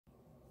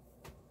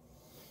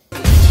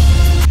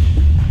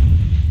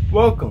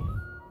Welcome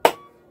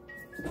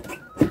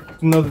to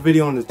another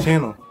video on the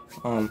channel.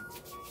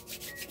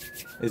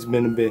 It's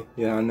been a bit,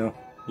 yeah, I know,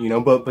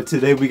 but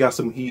today we got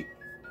some heat.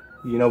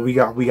 We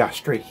got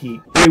straight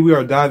heat. Today we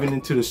are diving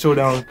into the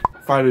Showdown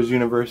Fighterz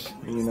universe.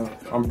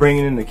 I'm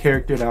bringing in a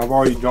character that I've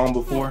already drawn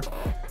before.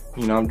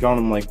 I've drawn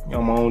him like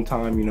on my own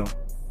time.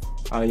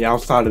 Yeah,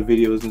 outside of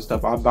videos and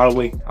stuff. By the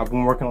way, I've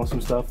been working on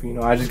some stuff.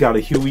 I just got a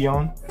Huey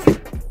on.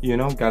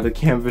 Got a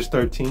Canvas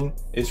 13.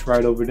 It's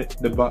right over there.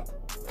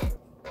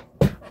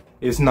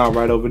 It's not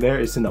right over there.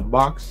 It's in the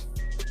box.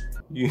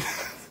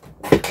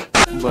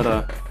 But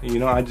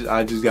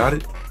I just got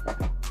it,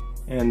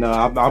 and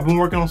I've been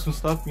working on some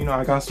stuff.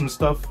 I got some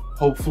stuff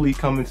hopefully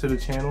coming to the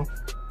channel.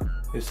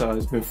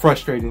 It's been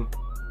frustrating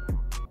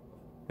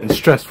and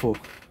stressful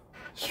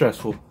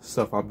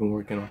stuff I've been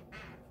working on.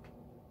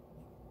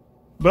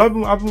 But I've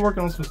been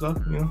working on some stuff.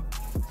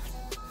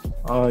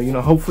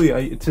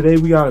 Hopefully today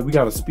we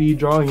got a speed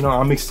draw.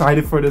 I'm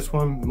excited for this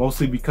one,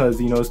 mostly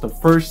because it's the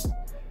first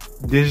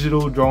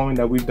digital drawing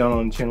that we've done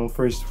on the channel.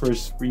 First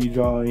speed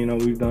draw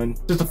we've done.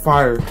 Just a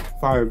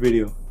fire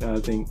video that I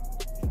think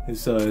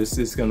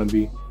it's gonna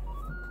be.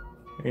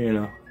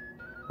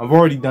 I've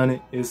already done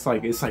it. It's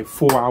like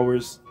 4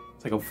 hours.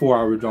 It's like a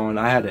 4-hour drawing.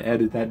 I had to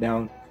edit that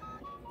down.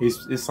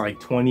 It's like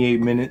 28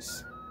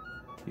 minutes.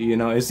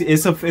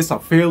 It's a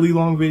fairly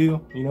long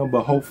video,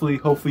 but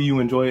hopefully you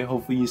enjoy it.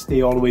 Hopefully you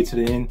stay all the way to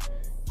the end,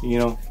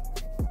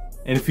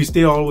 and if you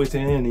stay all the way to the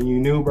end and you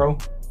new, bro,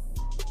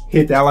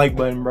 hit that like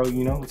button, bro.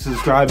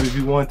 Subscribe if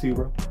you want to,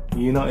 bro.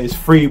 It's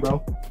free,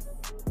 bro.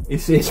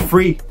 It's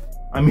free.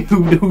 I mean,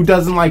 who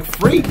doesn't like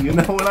free? You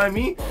know what I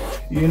mean?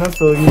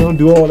 So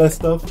do all that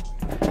stuff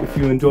if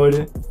you enjoyed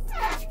it.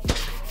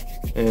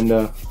 And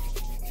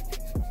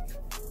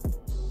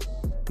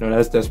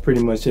that's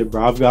pretty much it,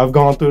 bro. I've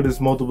gone through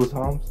this multiple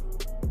times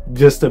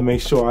just to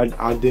make sure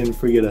I didn't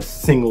forget a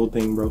single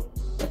thing, bro.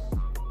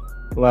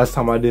 Last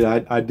time I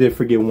did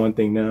forget one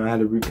thing. Then I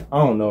had to I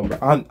don't know,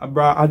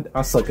 bro.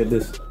 I suck at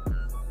this.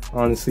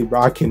 Honestly,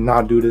 bro, I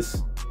cannot do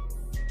this.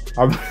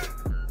 I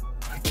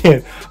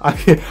can't.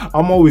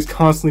 I'm always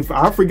constantly.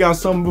 I forgot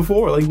something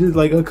before,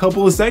 like a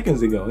couple of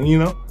seconds ago,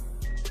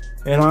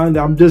 and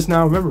I'm just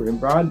now remembering,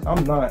 bro.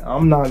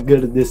 I'm not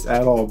good at this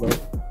at all, bro.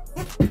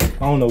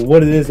 I don't know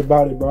what it is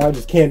about it, bro. I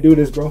just can't do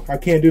this, bro. I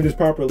can't do this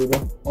properly,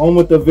 bro. On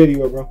with the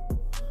video, bro.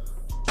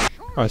 All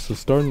right, so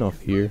starting off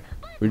here,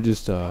 we're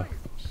just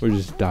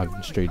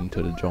diving straight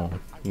into the drawing.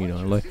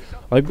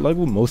 Like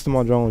with most of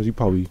my drawings, you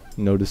probably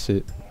notice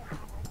it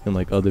in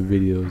like other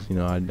videos.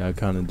 I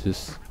kind of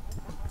just,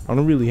 I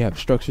don't really have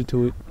structure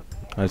to it.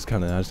 I just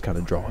kind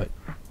of draw it.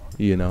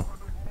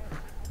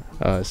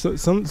 So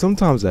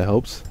sometimes that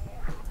helps,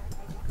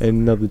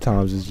 and other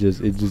times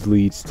it just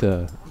leads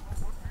to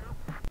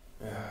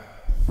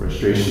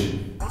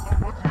frustration.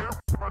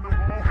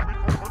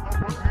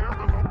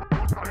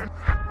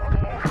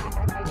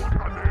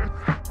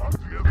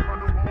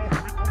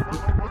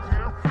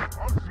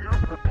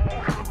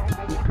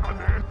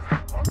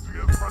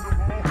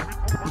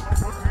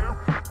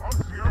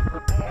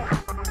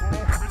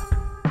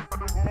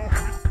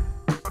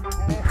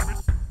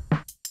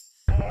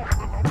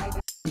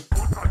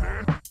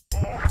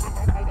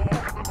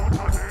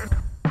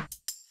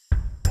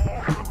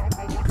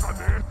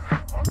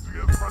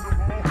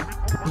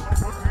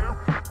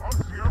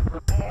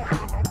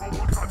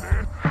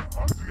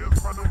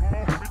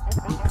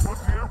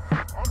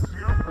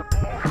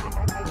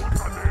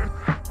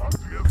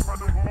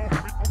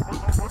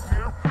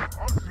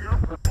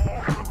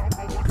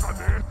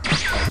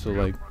 So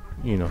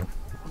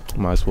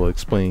might as well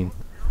explain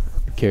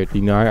the character.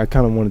 I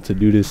kind of wanted to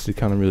do this to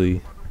kind of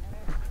really,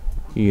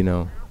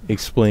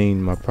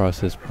 explain my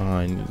process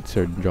behind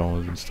certain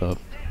drawings and stuff.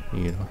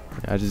 It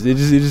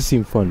just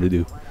seemed fun to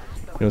do.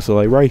 So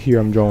like right here,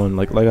 I'm drawing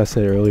like I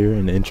said earlier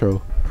in the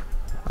intro.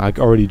 I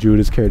already drew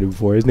this character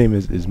before. His name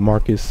is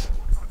Marcus,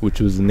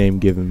 which was the name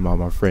given by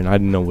my friend. I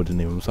didn't know what the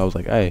name was, so I was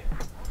like, hey,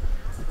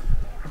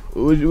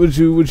 what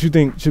you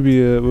think would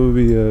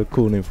be a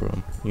cool name for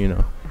him,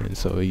 And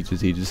so he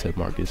just said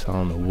Marcus. I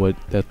don't know what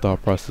that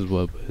thought process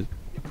was, but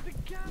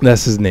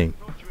that's his name.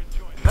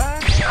 I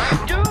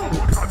do.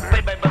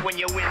 But when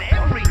you win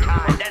every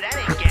time, that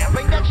ain't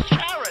gambling, that's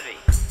charity.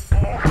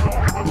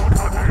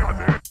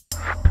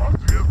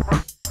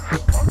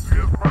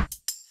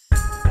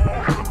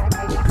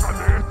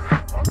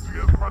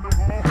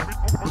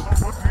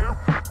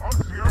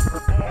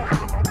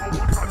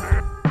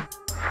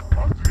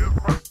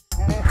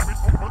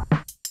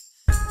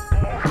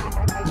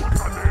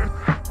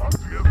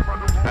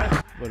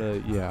 But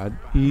yeah,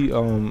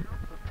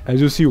 as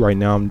you'll see right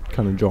now, I'm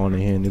kind of drawing a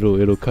hand.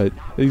 It'll cut.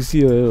 You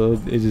see,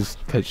 it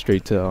just cut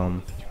straight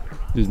to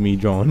just me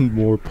drawing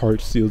more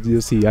parts.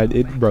 You'll see,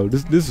 bro.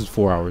 This is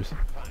 4 hours.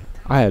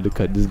 I had to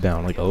cut this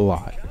down like a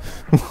lot.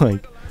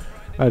 Like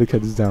I had to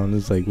cut this down.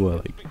 It's like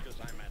what, like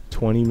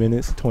 20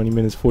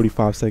 minutes,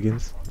 45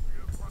 seconds.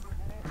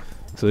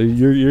 So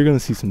you're gonna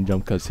see some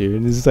jump cuts here,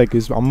 and this is like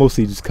I'm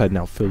mostly just cutting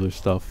out filler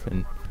stuff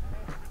and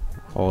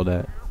all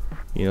that,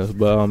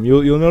 But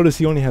you'll notice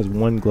he only has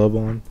one glove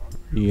on,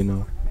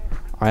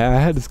 I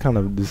had this kind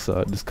of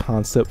this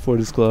concept for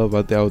this glove.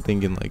 I was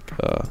thinking like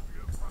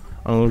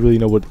I don't really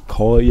know what to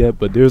call it yet,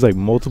 but there's like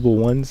multiple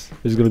ones.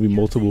 There's gonna be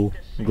multiple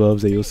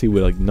gloves that you'll see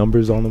with like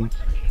numbers on them.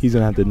 He's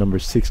gonna have the number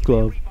 6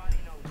 glove.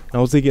 And I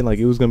was thinking like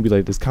it was gonna be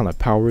like this kind of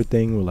power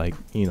thing where like,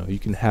 you know, you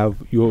can have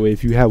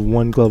if you have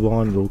one glove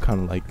on, it'll kind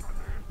of like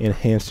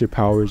enhance your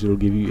powers. It'll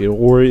give you,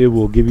 or it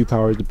will give you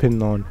powers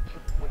depending on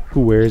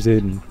who wears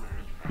it and,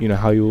 you know,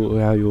 how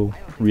you'll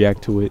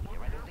react to it.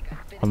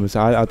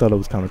 So I thought it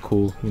was kind of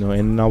cool, you know.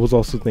 And I was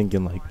also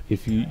thinking like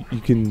if you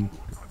can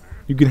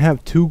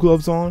have 2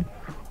 gloves on,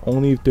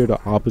 only if they're the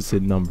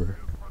opposite number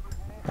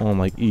on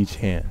like each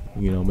hand.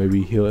 You know,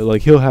 maybe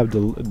he'll have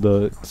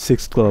the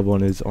 6th glove on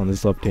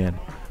his left hand,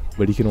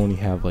 but he can only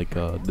have like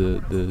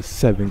the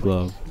 7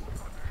 glove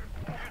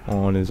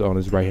on his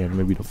right hand,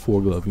 maybe the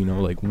 4 glove, you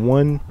know, like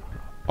 1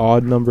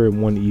 odd number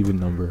and 1 even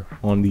number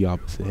on the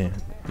opposite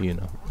hand, you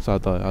know. So I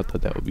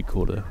thought that would be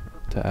cool to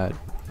add.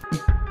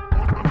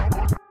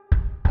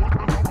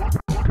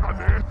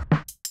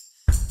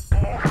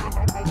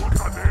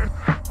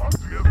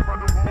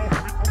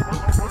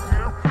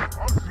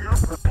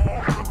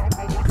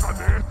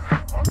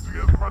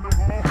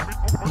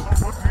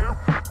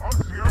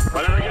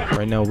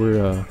 Right now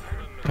we're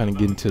kind of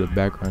getting to the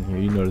background here.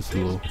 You notice a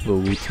little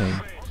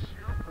Wu-Tang,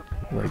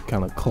 like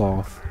kind of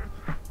cloth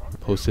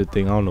posted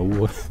thing. I don't know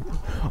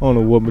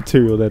what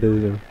material that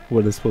is or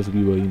what it's supposed to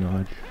be, but you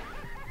know,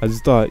 I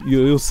just thought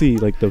you'll see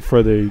like the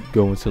further you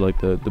go into like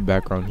the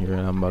background here,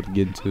 and I'm about to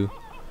get into,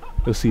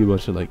 you'll see a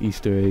bunch of like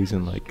Easter eggs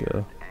and like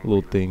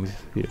little things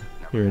here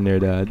and there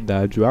that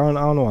I drew. I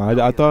don't know.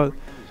 I thought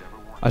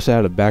I should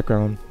have a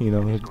background, you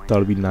know. I thought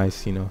it'd be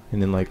nice, you know, and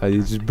then like I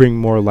just bring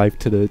more life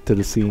to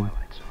the scene.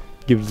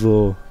 Gives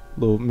a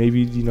little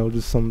maybe, you know,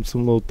 just some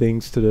little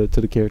things to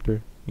the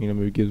character, you know,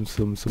 maybe give him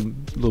some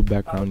little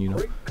background, you know.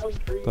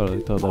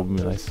 Thought that would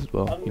be nice as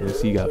well, you know.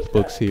 So you got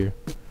books here,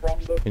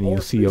 and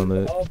you'll see on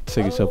the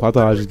second shelf. I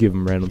thought I'd just give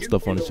him random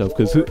stuff on the shelf,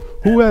 because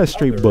who has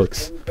straight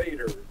books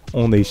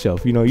on their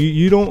shelf? You know,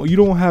 you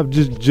don't have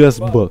just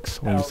books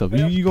on your shelf.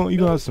 You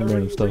gonna have some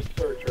random stuff,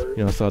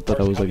 you know. So I thought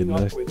that was like a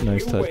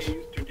nice touch.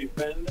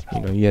 You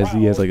know, he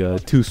has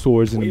like 2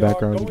 swords in the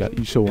background.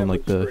 You showing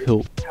like the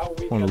hilt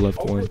on the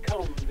left one,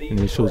 and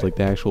it shows like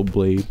the actual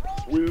blade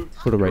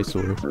for the right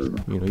sword.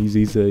 You know,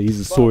 he's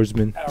a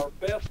swordsman.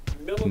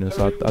 You know,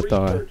 so I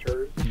thought I'd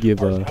give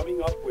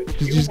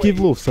just give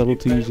little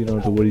subtleties, you know,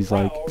 to what he's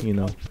like, you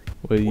know,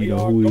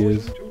 who he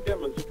is,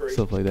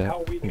 stuff like that.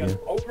 Yeah.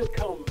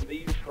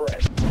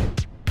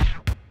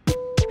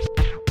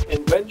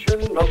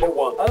 Invention number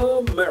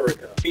 1: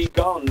 America. Be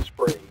gone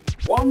spray.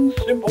 One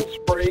simple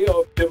spray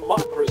of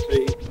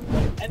democracy.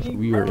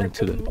 We are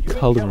into the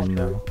coloring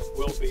now.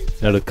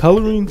 Now the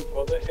coloring,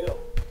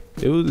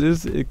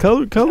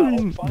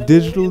 coloring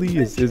digitally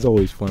is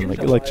always fun.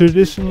 Like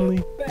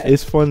traditionally,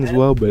 it's fun as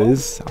well, but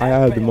I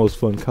have the most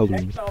fun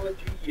coloring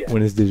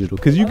when it's digital,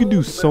 because you can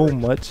do so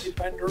much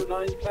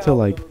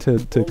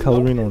to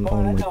coloring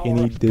on like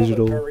any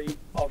digital,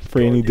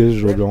 for any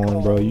digital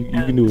drawing, bro. You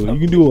can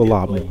do a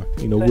lot more,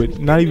 you know, with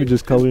not even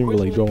just coloring, but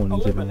like drawing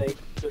in general.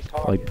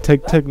 Like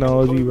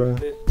technology, bro,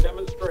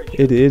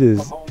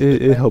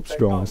 it helps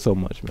drawing so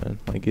much, man.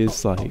 Like,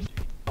 it's like,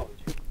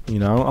 you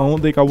know, I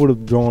don't think I would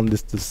have drawn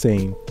this the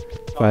same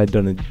if I had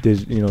done it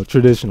you know,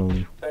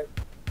 traditionally.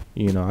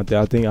 You know, I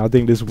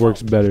think this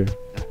works better,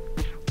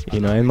 you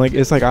know. And like,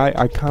 it's like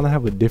I kind of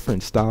have a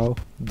different style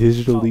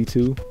digitally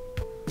too,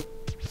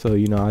 so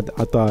you know,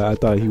 I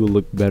thought he would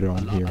look better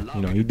on here.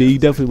 You know, he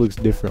definitely looks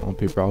different on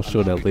paper. I'll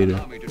show that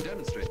later.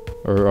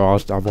 Or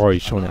I've already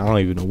shown it. I don't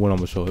even know when I'm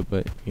gonna show it,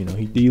 but you know,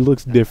 he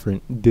looks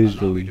different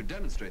digitally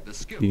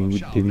than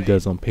he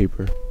does on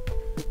paper.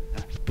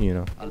 You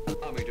know.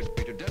 Allow me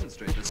to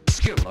demonstrate the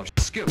skill of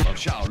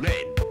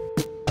Shaolin.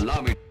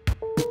 Allow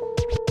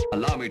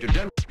me to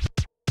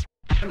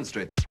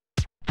demonstrate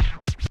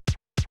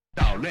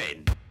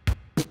Shaolin.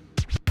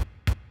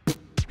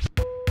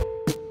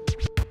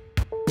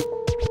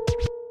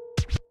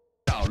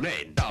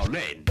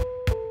 Shaolin.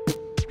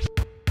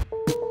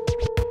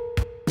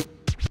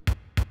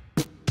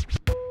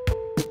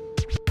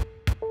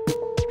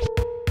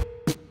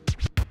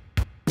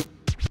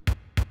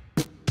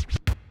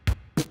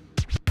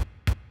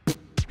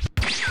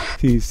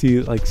 See,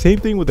 like, same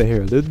thing with the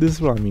hair. This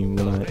is what I mean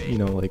when I, you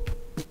know, like,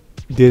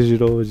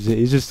 digital.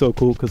 It's just so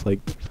cool, because like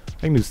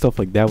I can do stuff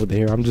like that with the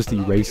hair. I'm just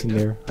erasing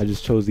there. I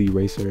just chose the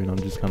eraser, and I'm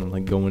just kind of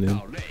like going in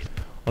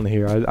on the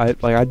hair. I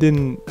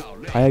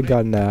had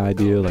gotten that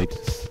idea, like,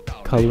 just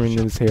coloring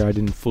in his hair. I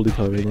didn't fully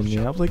color it in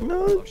there. I was like,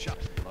 no,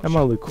 that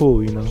might look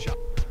cool, you know.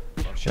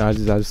 And I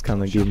just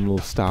kind of gave him a little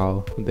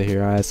style with the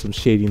hair. I had some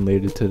shading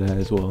later to that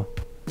as well.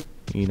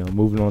 You know,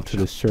 moving on to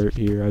the shirt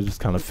here, I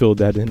just kind of filled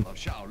that in.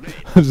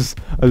 I just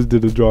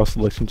did a draw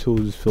selection tool,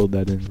 just filled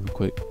that in real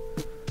quick.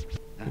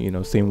 You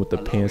know, same with the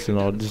pants and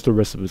all, just the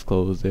rest of his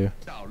clothes there,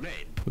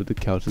 with the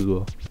couch as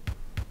well.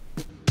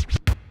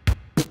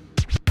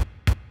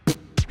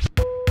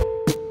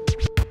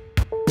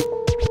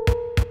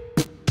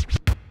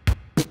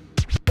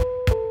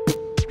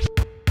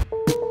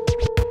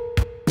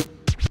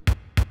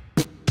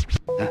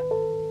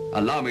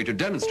 Allow me to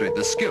demonstrate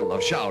the skill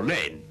of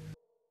Shaolin.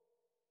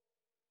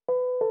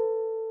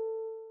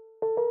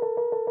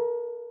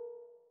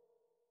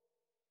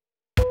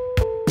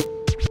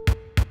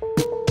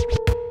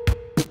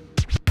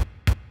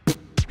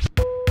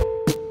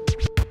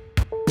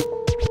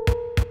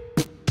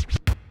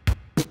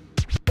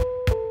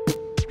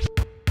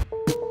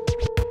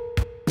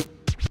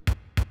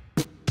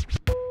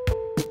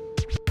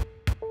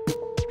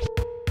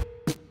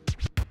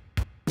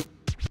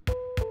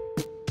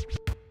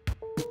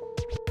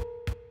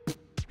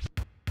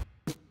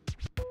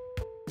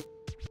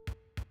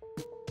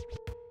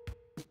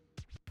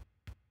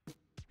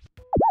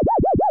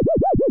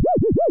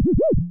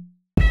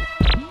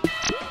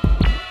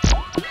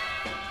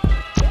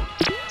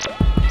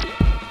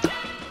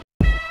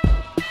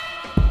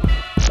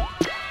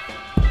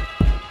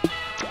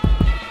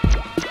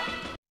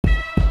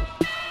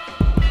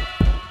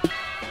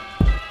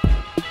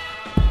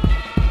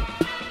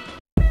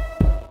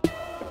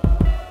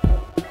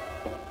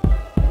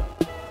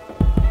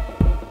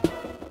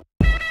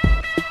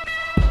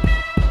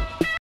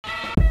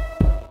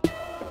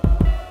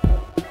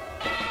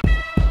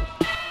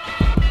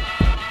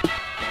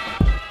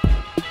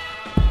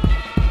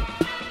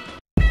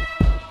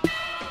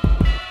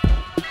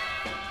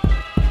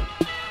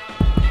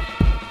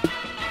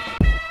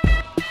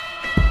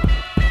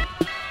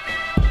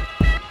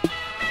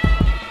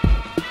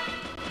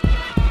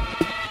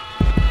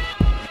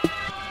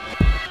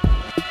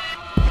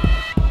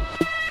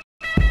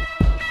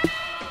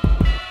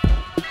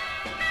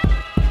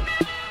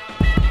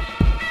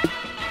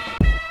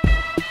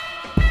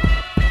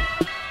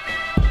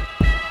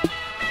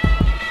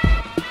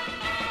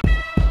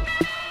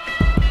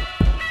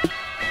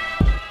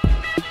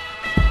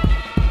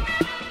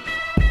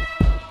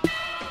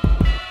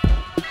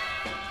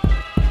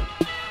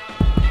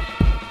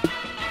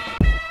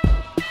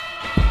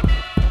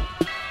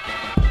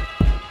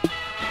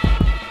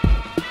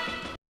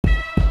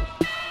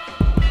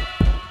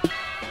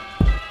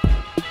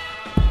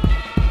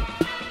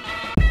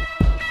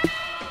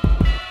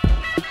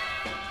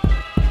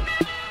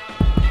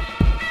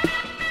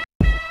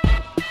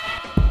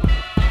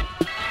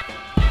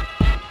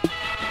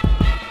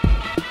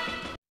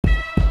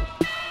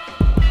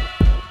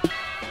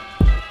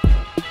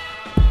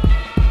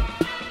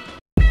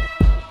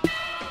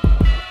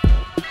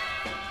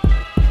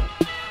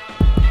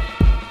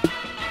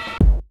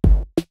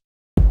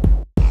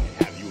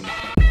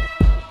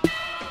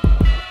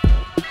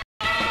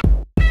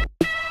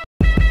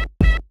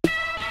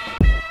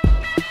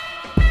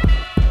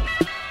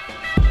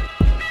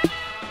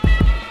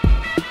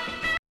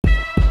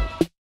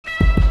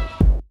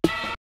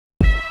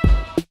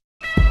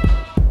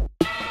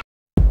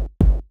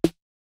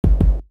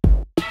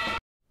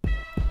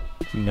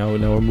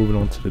 Now we're moving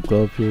on to the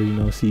glove here. You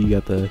know, see you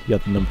got the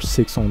number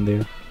 6 on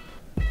there.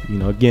 You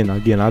know, again, I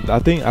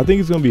think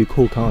it's gonna be a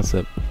cool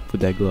concept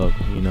with that glove.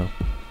 You know,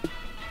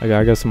 I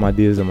got some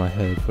ideas in my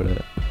head for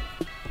that.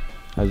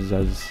 I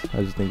just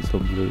think it's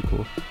gonna be really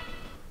cool.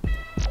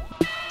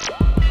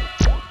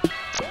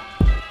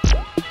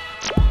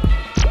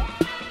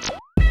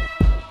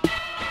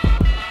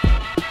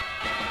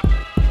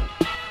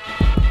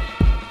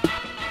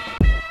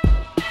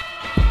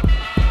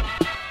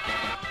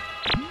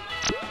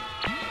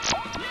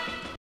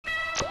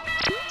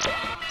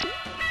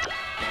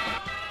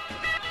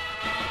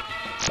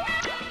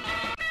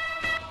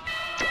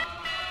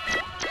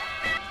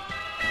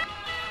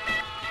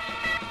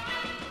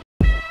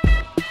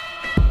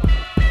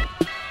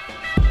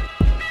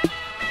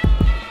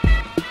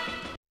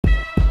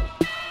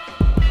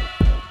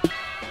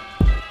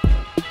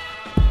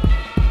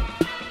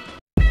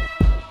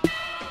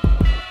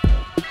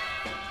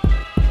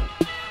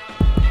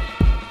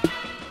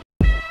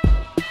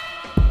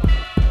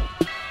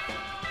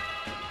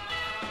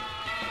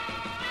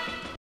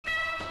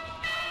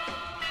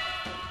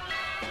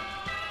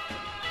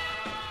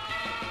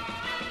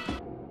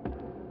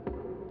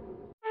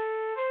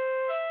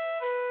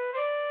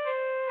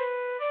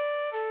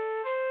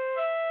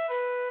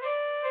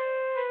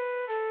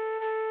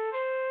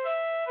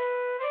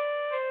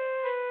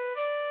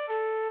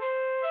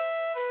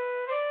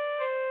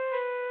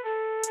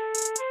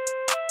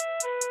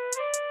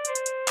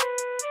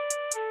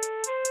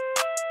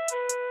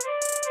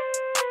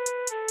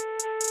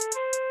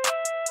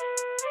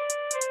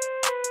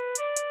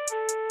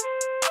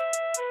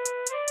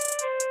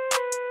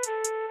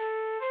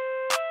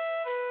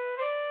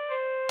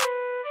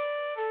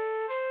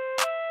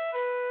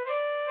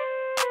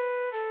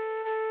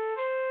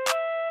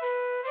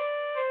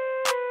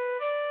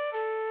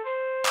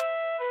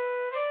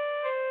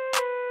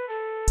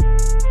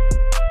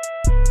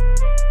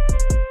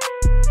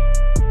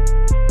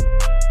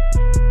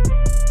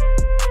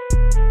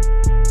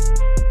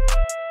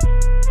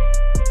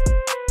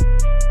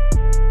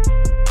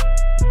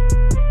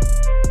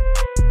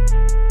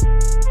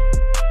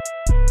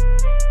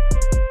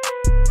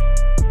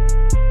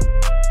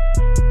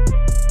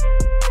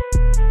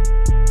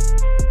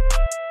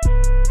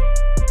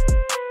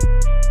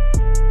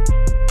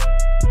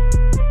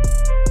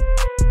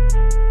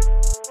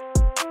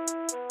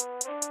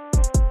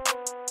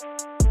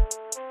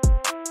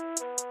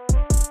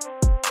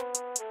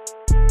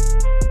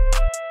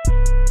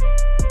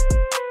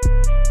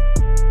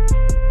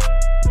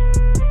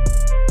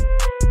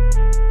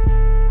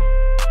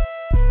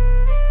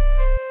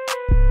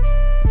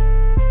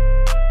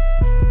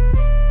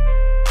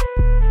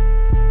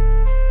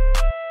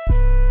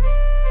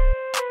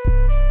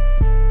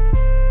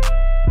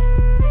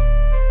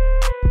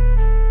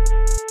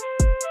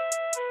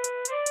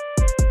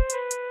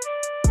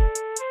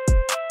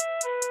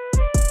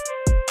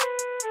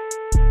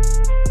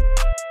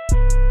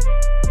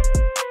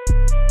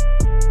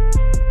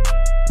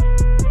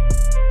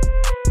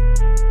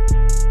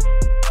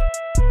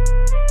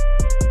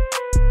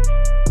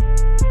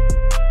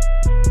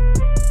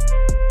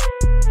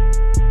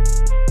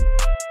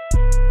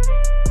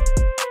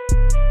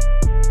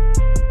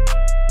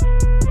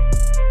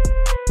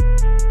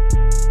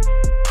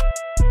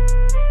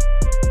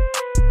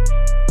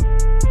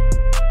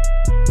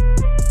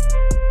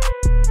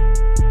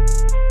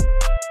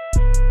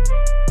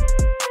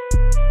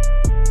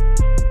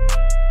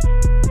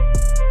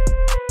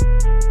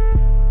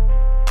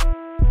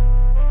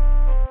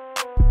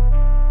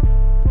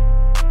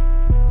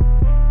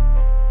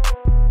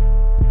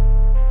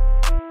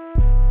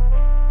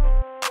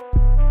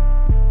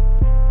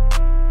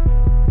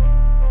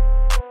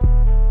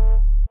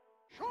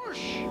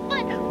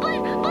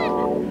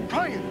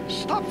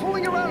 Stop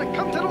fooling around and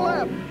come to the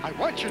lab. I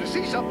want you to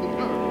see something.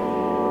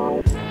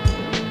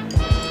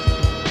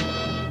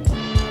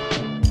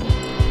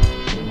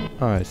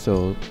 Alright,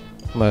 so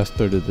last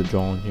third of the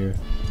drawing here.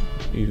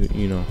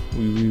 You know,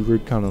 we were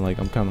kind of like,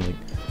 I'm kind of like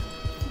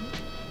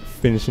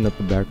finishing up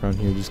the background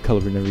here, just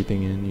coloring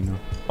everything in, you know.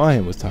 My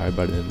hand was tired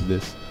by the end of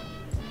this.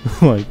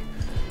 Like,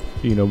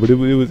 you know, but it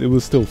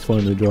was still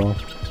fun to draw.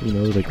 You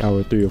know, it was like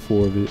hour 3 or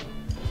 4 of it.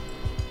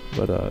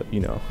 But you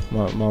know,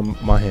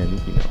 my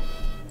hand, you know,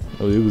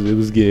 it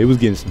was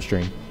getting some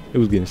strain. It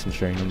was getting some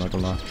strain, I'm not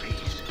gonna lie.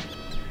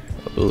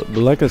 But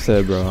like I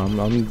said, bro,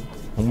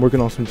 I'm working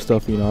on some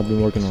stuff, you know. I've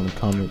been working on the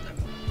comic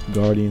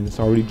Guardians.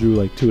 I already drew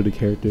like 2 of the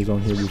characters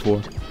on here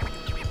before.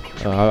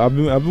 I've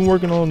been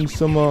working on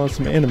some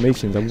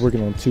animations. I'm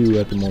working on 2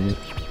 at the moment.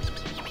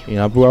 You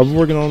know, I've been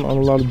working on a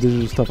lot of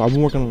digital stuff. I've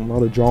been working on a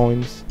lot of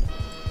drawings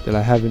that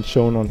I haven't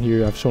shown on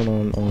here. I've shown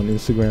on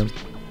Instagram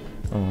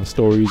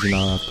stories, and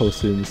I've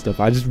posted and stuff.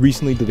 I just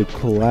recently did a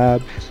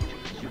collab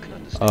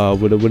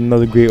with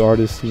another great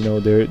artist. You know,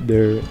 they're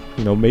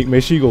you know,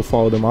 make sure you go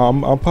follow them.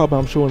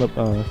 I'm showing up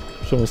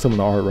showing some of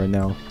the art right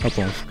now up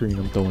on screen.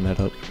 I'm throwing that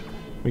up.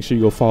 Make sure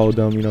you go follow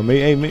them. You know,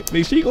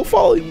 make sure you go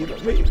follow. You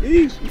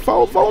know,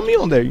 follow me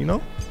on there. You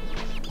know,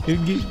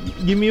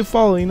 give me a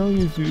follow. You know,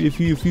 if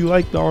you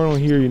like the art on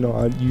here, you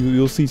know,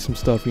 you'll see some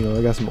stuff. You know,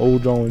 I got some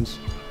old drawings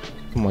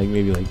from like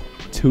maybe like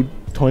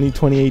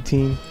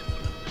 2018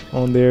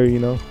 on there. You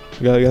know,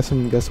 I got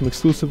some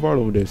exclusive art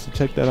over there, so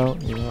check that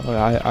out. You know,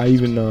 I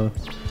even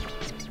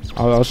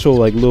I'll show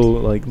like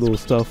little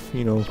stuff.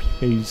 You know,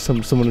 maybe some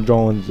of the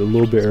drawings a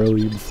little bit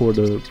early before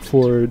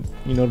you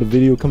know the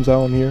video comes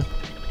out on here.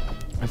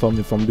 If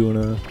I'm doing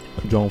a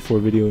drawing for a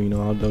video, you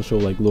know, I'll show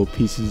like little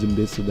pieces and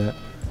bits of that.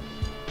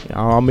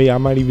 I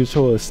might even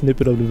show a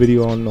snippet of the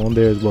video on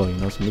there as well, you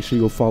know. So make sure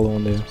you go follow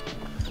on there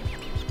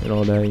and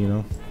all that, you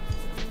know.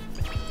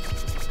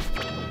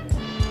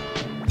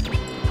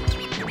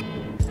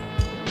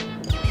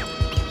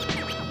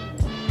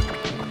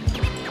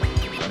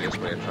 Funniest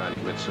way of trying to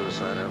commit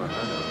suicide I ever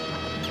heard of.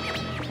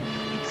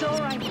 It's all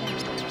right.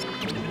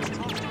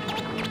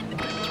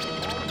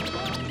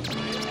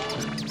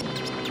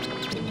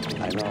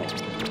 I know.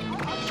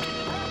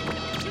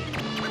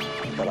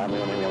 But I'm the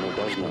only one who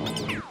does know.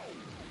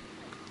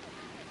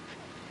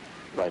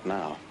 Right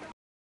now.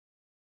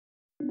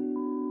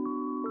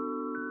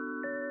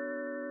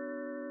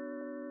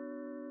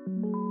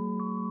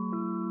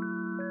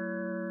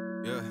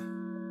 Yeah.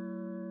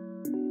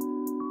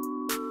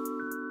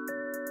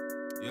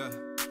 Yeah.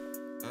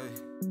 Hey.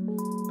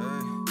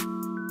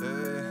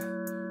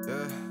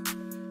 Yeah.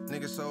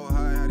 Nigga so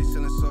high, how they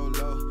feeling so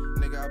low?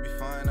 Nigga, I'll be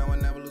fine. I will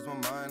never lose my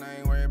mind. I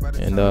ain't worried about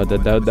it. And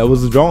that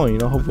was the drawing, you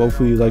know.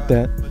 Hopefully you like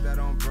that.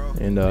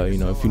 And you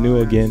know, if you're new,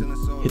 again,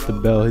 hit the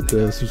bell, hit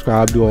the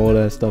subscribe, do all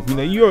that stuff. You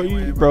know,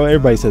 you bro,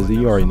 everybody says that.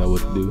 You already know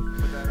what to do.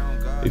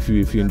 If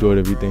you enjoyed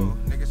everything,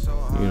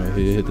 you know,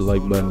 hit the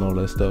like button, all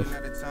that stuff.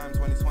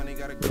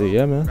 But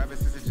yeah, man.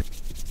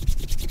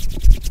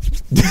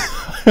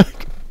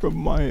 From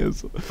my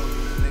hands.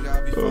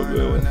 Oh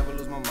man.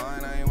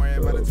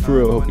 For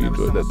real, hope you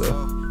enjoyed that though.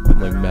 I'm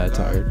like mad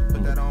tired.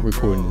 I'm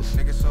recording this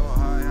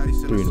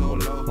 3 in the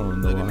morning. I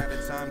don't know why.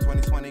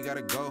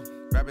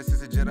 Rabbit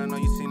since a jet, I know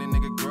you seen a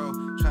nigga grow.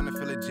 Tryna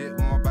feel legit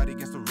when my body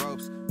against the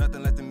ropes.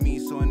 Nothing left in me,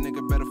 so a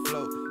nigga better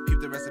float.